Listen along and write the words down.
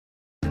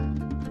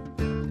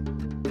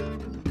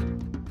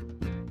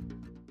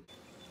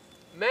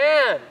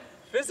Man,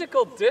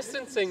 physical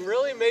distancing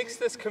really makes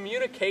this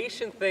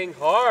communication thing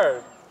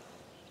hard.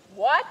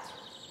 What?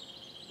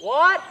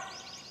 What?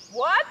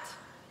 What?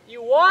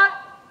 You what?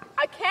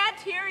 I can't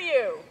hear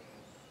you.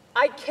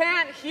 I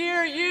can't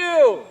hear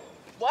you.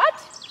 What?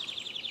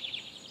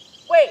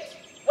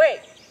 Wait.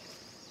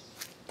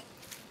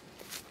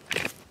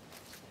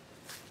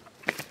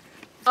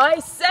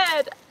 I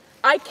said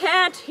I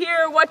can't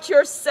hear what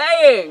you're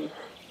saying.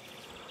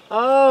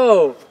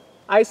 Oh,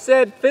 I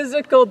said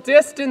physical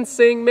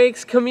distancing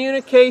makes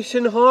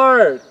communication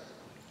hard.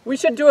 We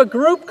should do a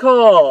group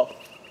call.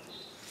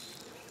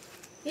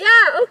 Yeah,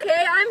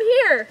 okay, I'm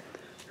here.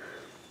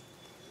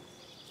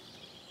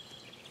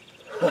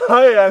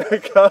 Hi,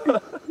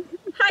 Annika.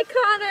 Hi,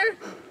 Connor.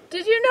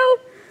 Did you know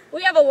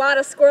we have a lot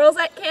of squirrels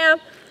at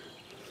camp?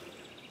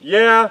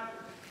 Yeah,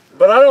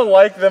 but I don't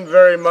like them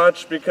very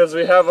much because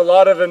we have a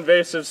lot of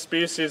invasive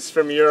species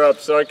from Europe,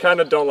 so I kind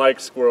of don't like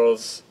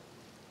squirrels.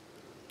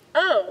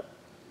 Oh,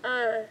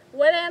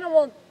 what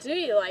animal do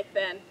you like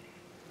then?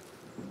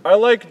 I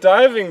like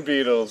diving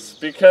beetles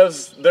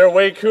because they're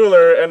way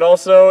cooler and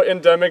also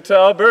endemic to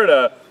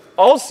Alberta.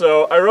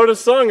 Also, I wrote a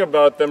song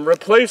about them,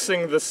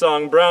 replacing the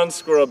song Brown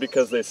Squirrel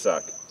because they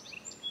suck.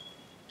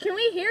 Can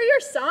we hear your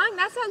song?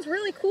 That sounds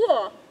really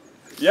cool.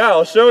 Yeah,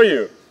 I'll show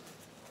you.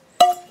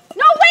 No,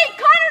 wait,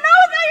 Connor, no,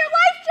 it's not your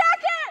life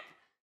jacket!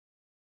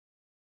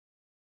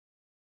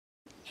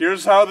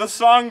 Here's how the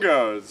song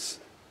goes.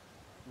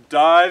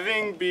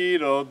 Diving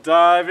beetle,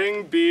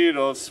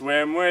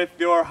 swim with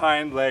your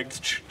hind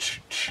legs.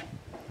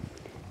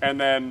 And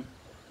then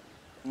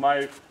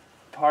my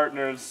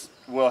partners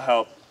will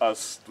help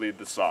us lead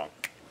the song.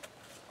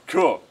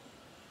 Cool.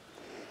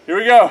 Here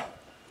we go.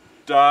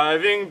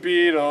 Diving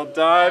beetle,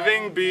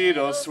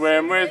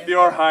 swim with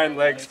your hind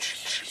legs.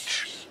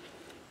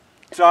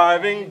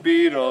 Diving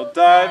beetle,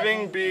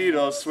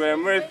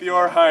 swim with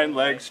your hind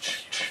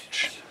legs.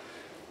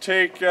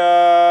 Take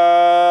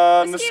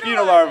a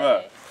mosquito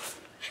larva.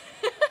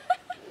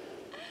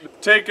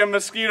 Take a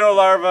mosquito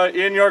larva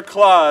in your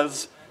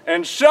claws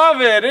and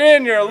shove it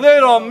in your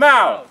little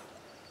mouth.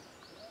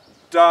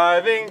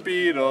 Diving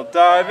beetle,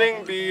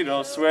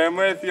 swim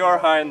with your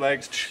hind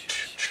legs.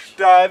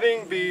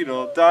 Diving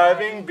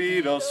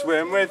beetle,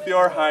 swim with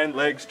your hind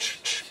legs.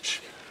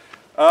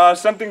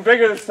 Something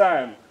bigger this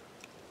time.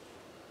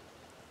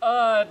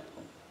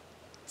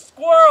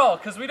 Squirrel,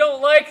 because we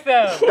don't like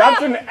them.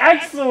 That's an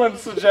excellent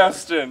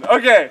suggestion.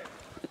 Okay.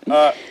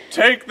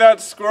 Take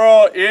that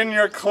squirrel in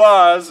your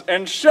claws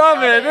and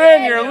shove it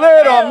in your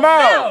little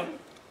mouth.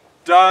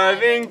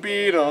 Diving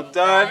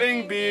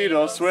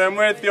beetle, swim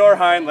with your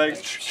hind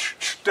legs.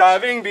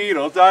 Diving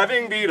beetle,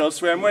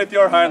 swim with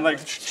your hind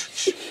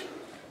legs.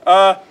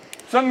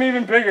 Something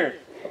even bigger.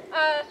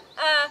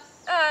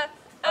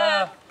 A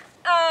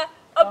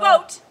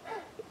boat.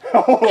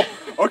 Oh,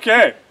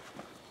 okay.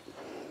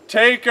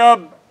 Take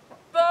a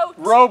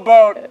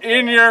rowboat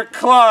in your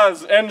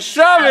claws and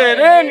shove it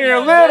in your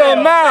little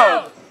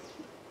mouth.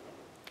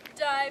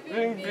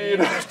 Diving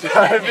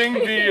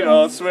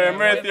beetle, swim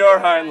with your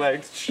hind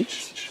legs.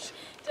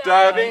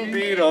 Diving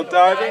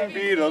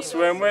beetle,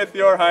 swim with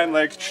your hind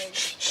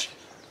legs.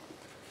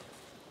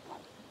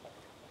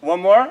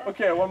 One more?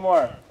 Okay, one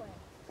more.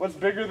 What's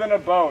bigger than a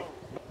boat?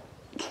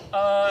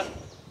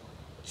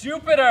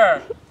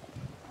 Jupiter.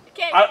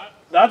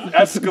 That's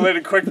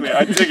escalated quickly.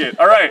 I dig it.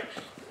 All right.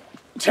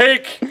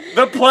 Take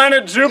the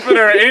planet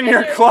Jupiter in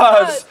your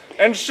claws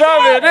and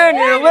shove it in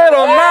your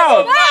little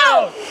mouth.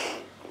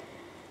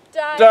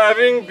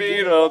 Diving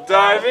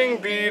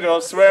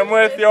beetle, swim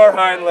with your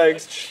hind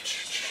legs.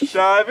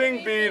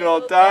 Diving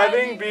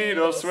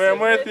beetle, swim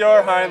with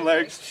your hind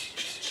legs.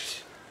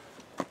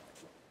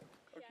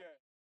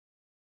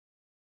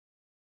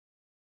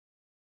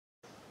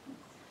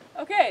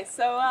 Okay,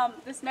 so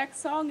this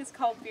next song is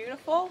called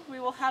Beautiful. We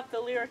will have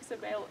the lyrics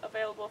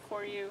available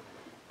for you.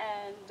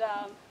 And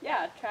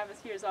yeah, Travis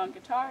here is on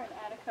guitar and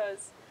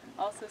Annika's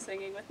also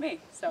singing with me.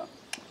 So,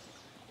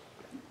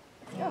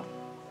 yeah.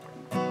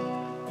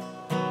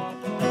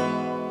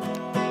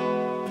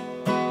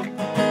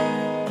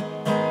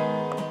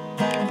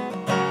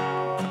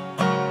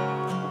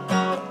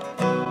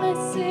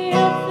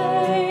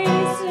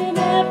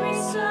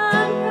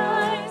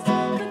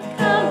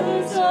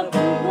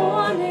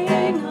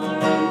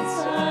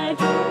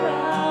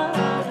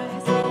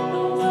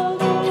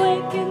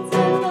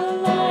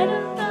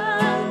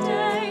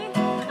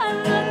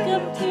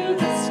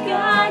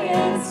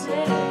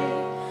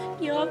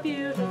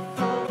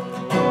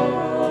 Beautiful.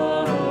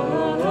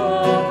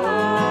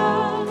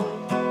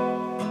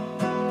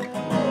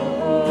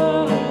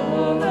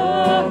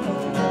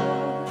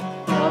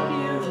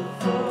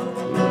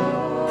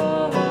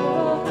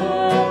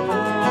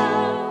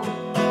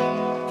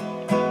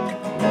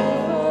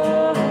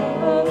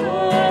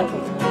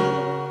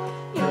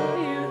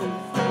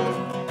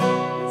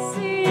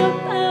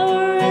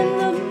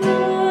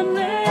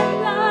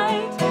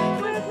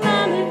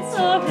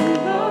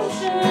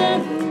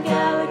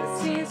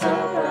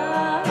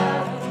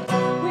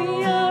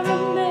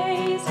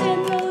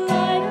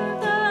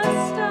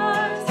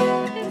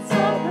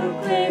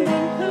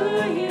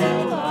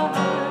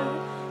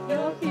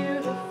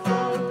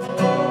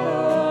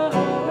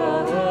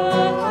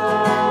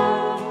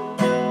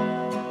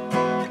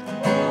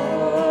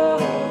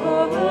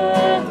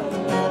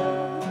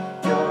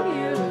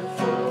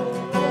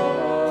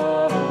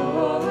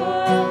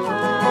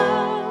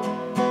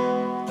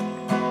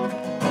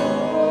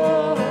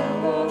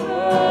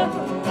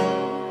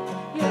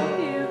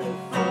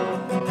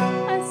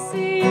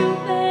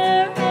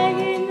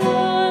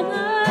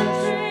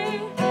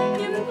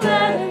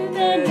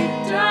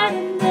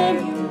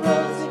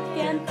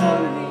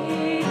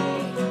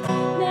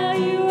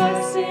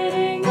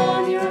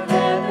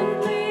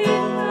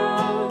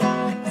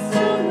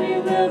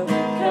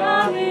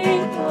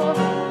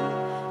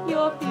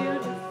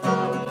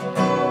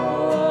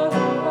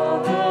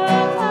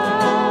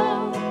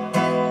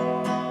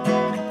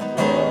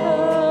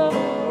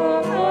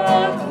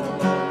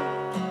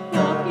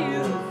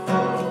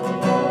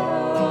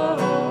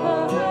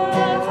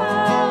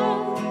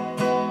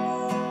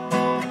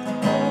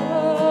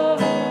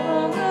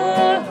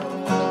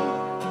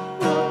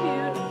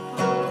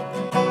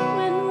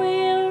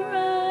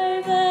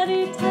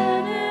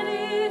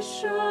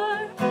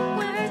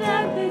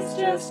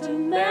 just a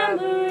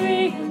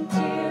memory and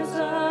tears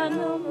are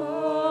no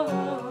more.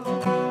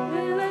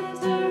 We'll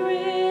enter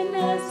in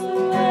as the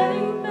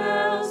wedding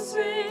bells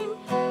ring.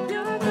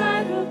 Your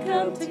bride will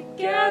come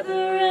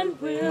together and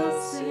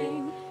we'll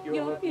sing.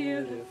 You're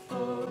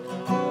beautiful.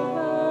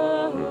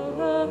 Oh,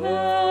 oh, oh,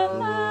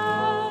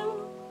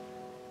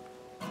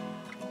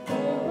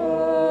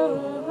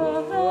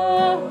 oh,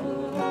 oh.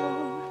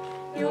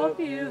 You're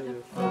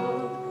beautiful.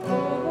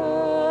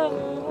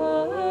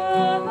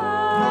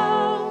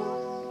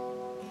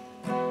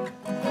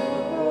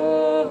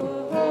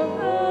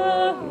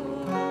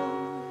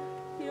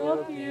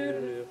 You're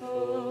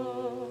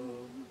beautiful.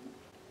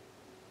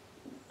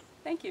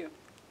 Thank you.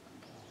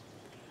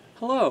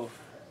 Hello.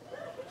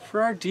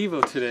 For our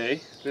Devo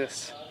today,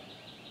 this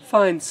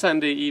fine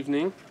Sunday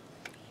evening,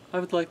 I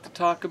would like to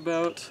talk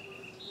about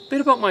a bit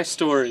about my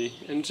story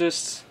and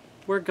just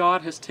where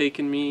God has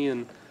taken me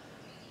and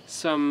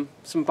some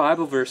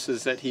Bible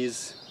verses that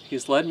He's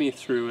led me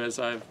through as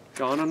I've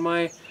gone on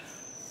my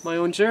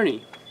own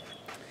journey.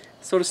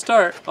 So to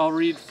start, I'll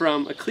read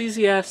from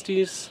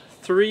Ecclesiastes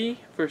 3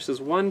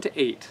 verses 1 to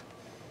 8.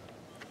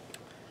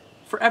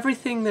 For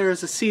everything there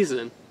is a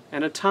season,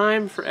 and a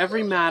time for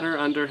every matter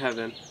under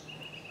heaven.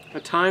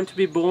 A time to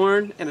be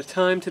born and a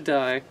time to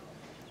die.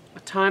 A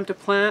time to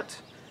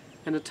plant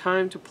and a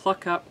time to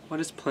pluck up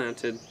what is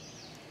planted.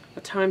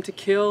 A time to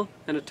kill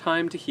and a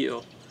time to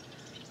heal.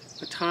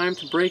 A time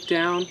to break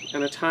down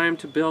and a time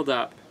to build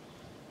up.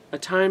 A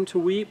time to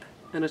weep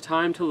and a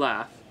time to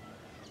laugh.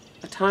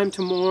 A time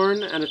to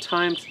mourn and a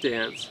time to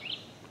dance.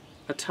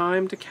 A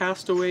time to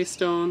cast away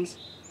stones.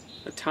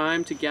 A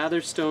time to gather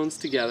stones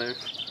together.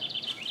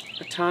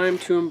 A time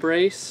to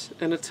embrace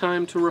and a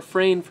time to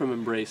refrain from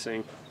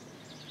embracing.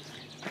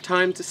 A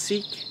time to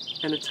seek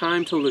and a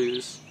time to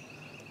lose.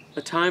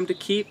 A time to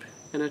keep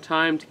and a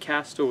time to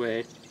cast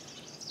away.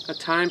 A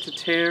time to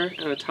tear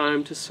and a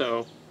time to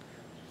sow.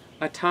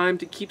 A time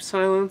to keep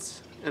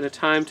silence and a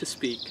time to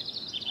speak.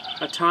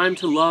 A time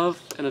to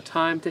love and a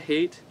time to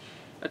hate.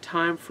 A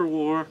time for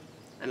war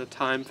and a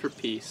time for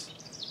peace.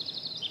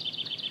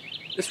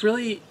 This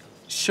really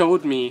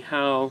showed me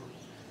how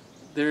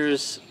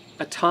there's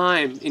a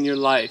time in your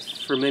life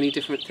for many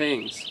different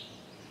things.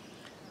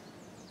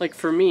 Like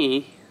for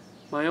me,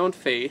 my own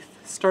faith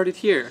started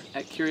here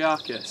at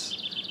Kuriakos,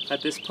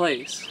 at this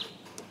place.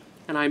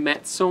 And I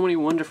met so many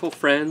wonderful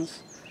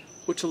friends,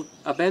 which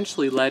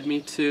eventually led me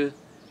to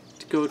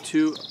go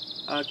to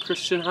a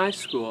Christian high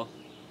school.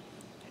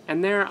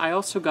 And there I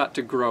also got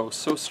to grow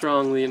so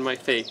strongly in my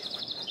faith.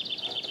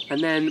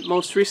 And then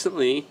most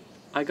recently,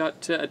 I got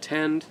to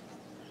attend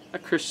a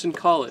Christian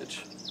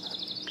college.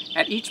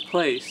 At each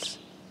place,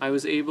 I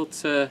was able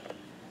to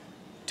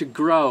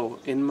grow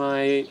in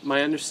my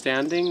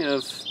understanding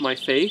of my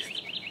faith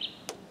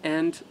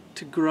and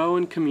to grow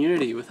in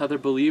community with other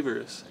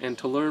believers and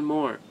to learn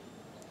more.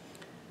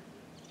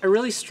 I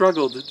really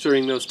struggled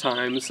during those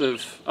times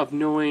of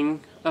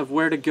knowing of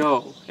where to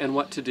go and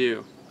what to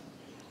do.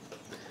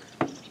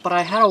 But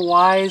I had a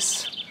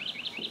wise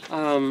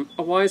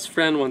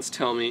friend once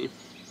tell me,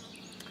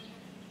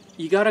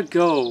 you gotta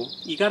go,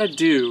 you gotta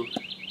do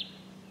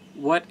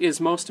what is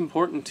most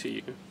important to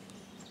you.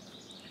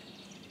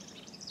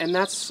 And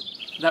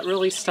that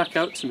really stuck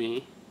out to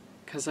me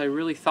because I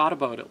really thought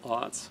about it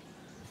lots.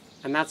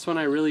 And that's when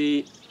I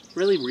really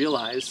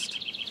realized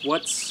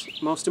what's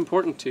most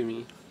important to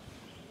me.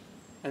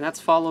 And that's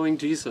following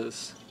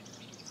Jesus.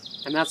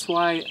 And that's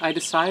why I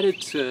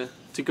decided to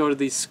go to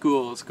these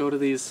schools, go to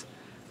these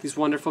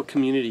wonderful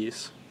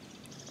communities.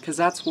 Because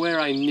that's where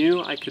I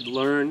knew I could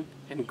learn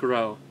and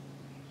grow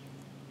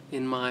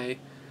in my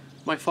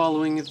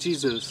following of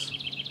Jesus.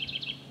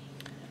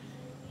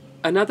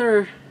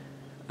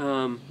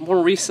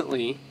 More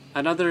recently,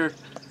 another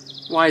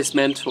wise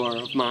mentor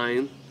of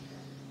mine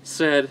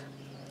said,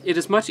 "It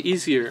is much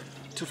easier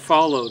to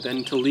follow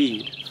than to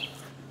lead."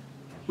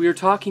 We were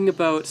talking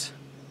about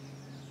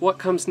what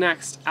comes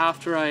next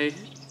after I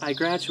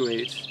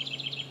graduate,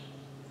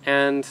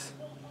 and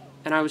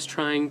I was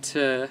trying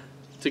to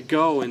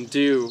go and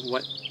do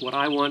what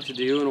I want to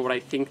do and what I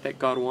think that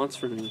God wants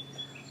from me.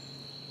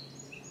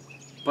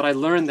 But I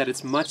learned that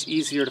it's much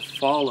easier to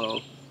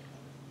follow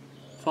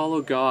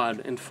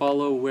God and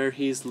follow where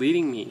He's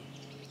leading me.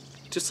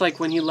 Just like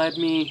when He led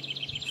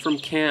me from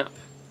camp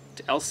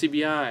to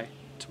LCBI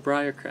to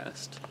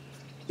Briarcrest.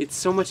 It's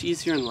so much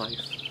easier in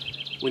life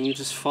when you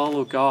just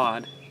follow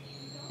God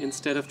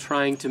instead of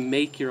trying to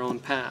make your own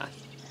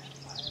path.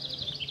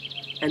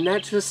 And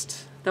that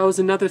was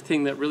another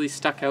thing that really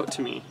stuck out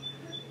to me,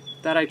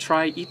 that I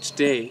try each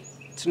day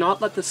to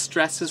not let the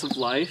stresses of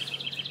life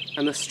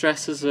and the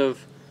stresses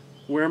of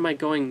where am I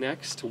going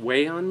next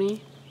weigh on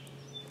me,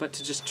 but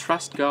to just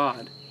trust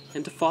God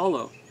and to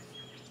follow.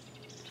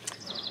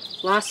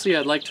 Lastly,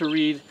 I'd like to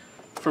read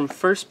from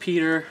 1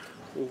 Peter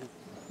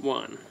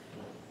 1.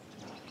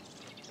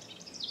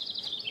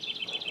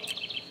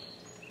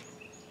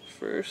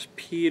 1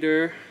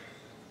 Peter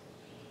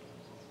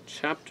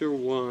chapter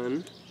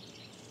 1.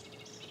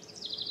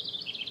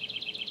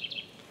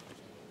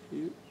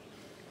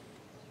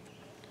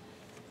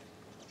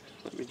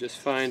 Let me just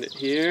find it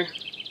here.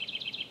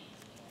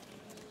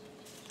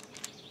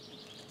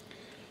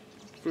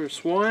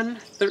 Verse 1,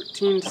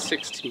 13 to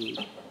 16.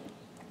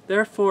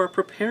 Therefore,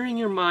 preparing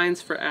your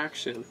minds for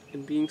action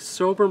and being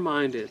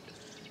sober-minded,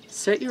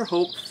 set your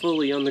hope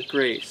fully on the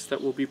grace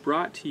that will be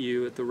brought to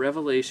you at the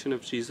revelation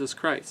of Jesus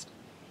Christ.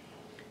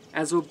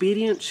 As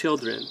obedient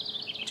children,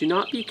 do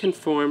not be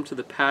conformed to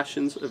the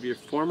passions of your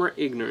former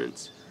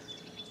ignorance,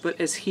 but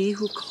as he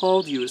who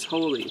called you is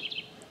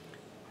holy,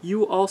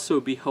 you also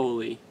be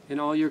holy in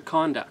all your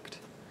conduct.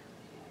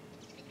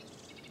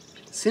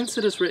 Since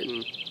it is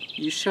written,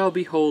 you shall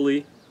be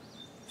holy,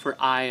 for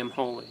I am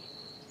holy.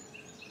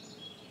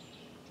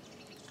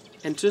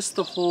 And just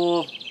the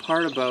whole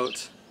part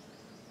about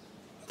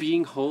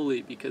being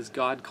holy because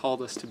God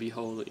called us to be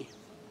holy.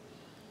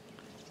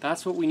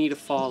 That's what we need to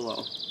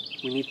follow.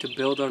 We need to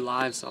build our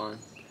lives on.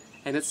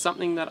 And it's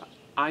something that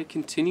I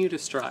continue to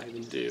strive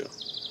and do.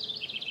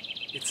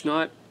 It's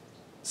not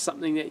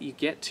something that you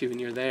get to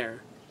and you're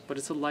there, but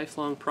it's a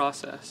lifelong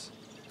process.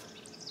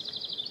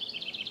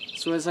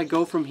 So as I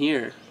go from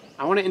here,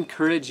 I want to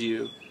encourage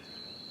you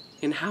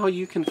in how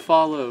you can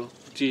follow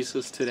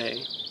Jesus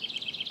today.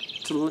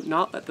 To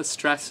not let the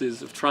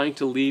stresses of trying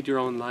to lead your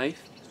own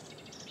life,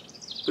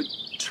 but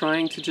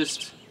trying to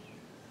just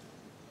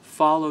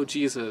follow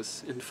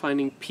Jesus and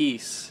finding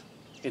peace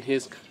in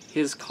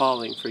His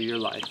calling for your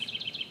life.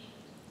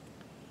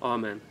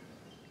 Amen.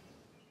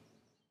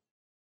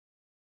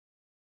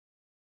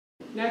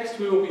 Next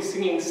we will be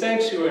singing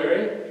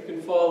Sanctuary. You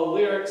can follow the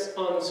lyrics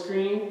on the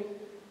screen.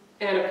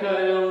 Annika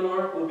and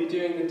Eleanor will be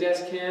doing the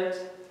descant,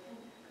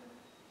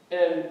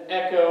 and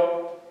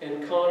Echo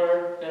and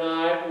Connor and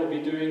I will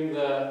be doing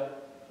the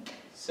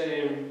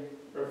same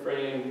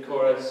refrain,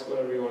 chorus,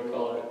 whatever you want to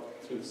call it,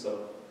 through the song.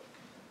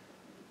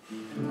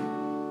 We'll come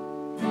here.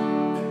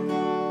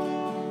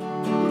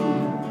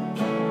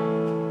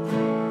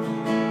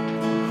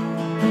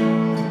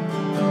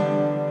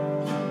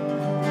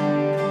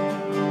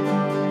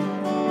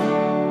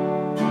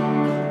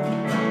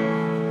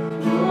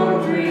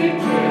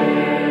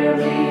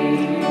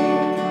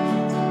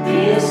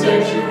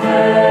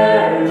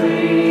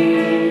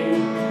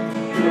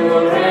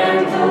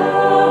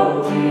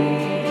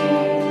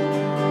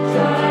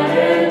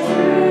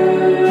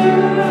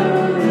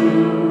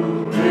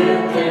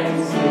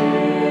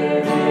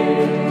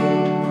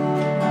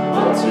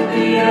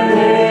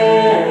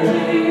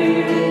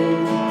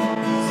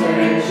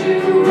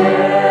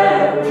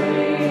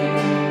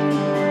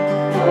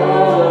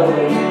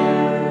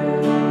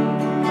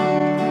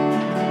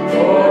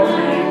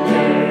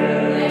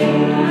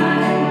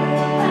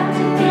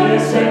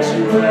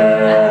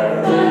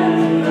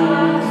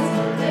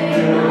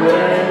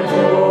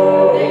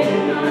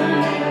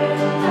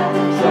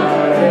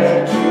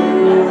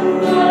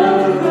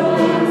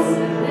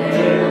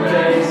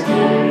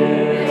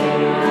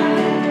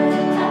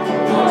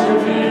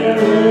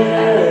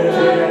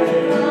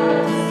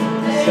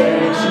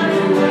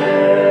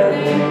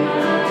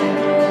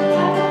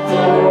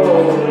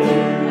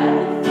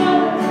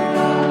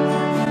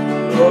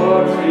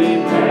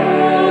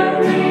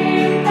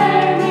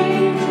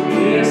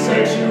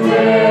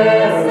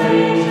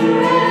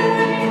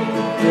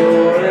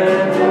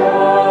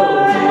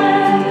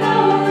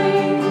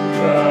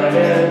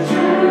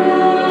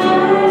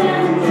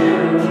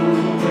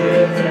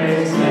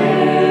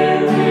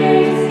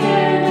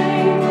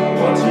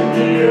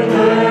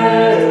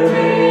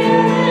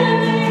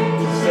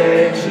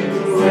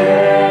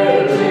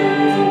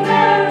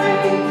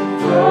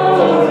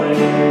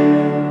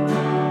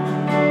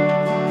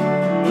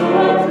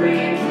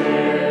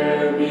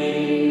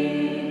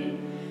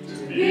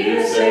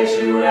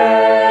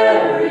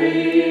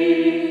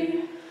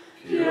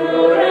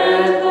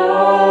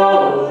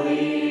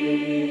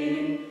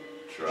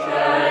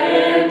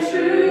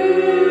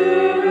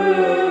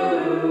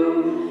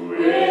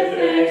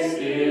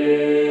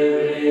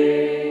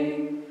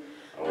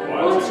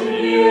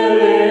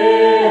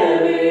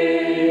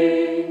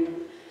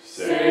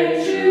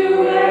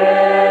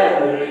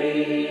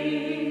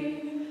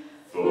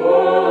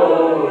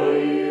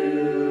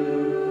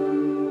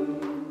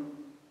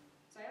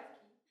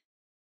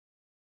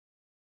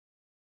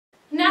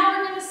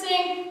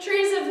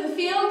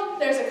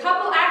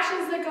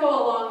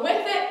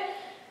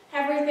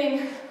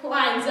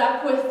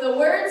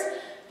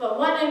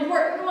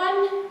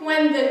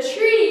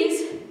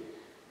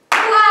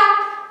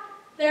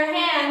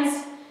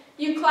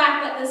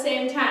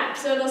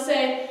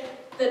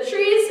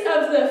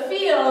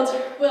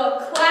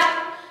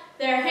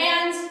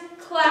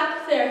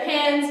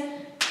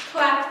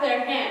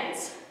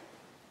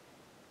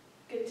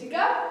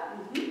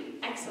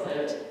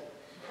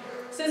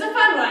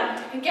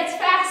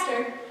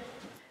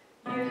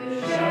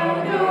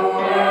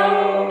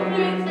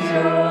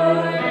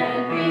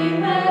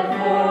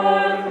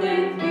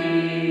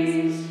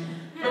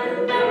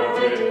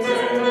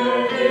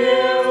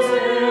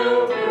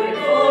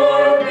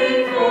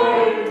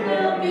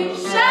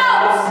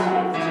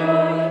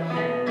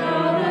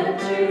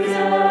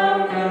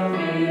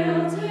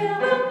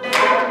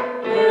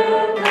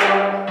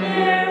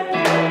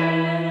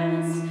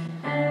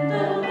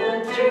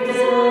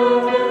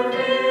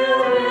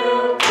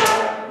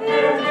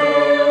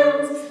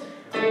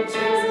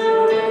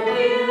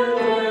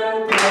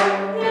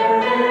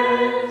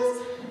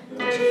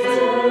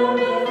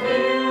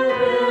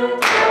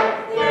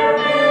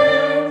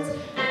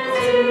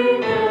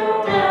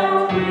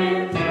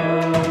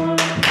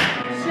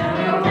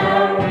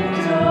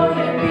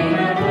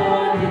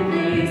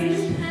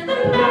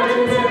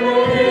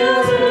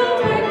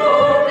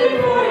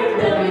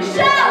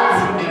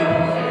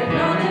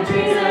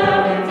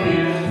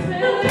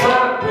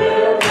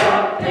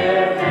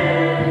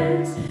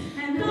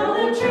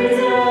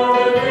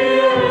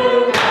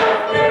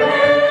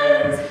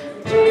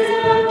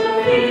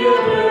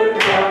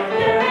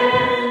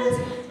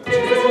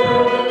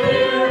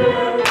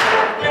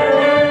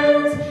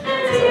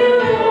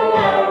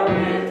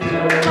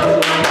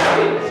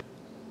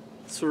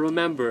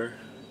 remember,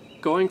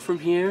 going from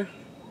here,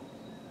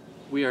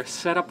 we are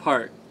set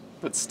apart,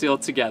 but still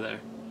together.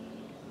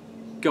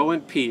 Go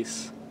in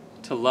peace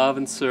to love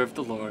and serve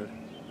the Lord.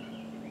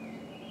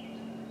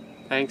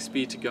 Thanks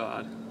be to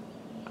God.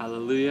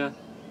 Alleluia,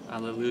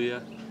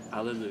 alleluia,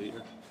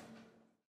 alleluia.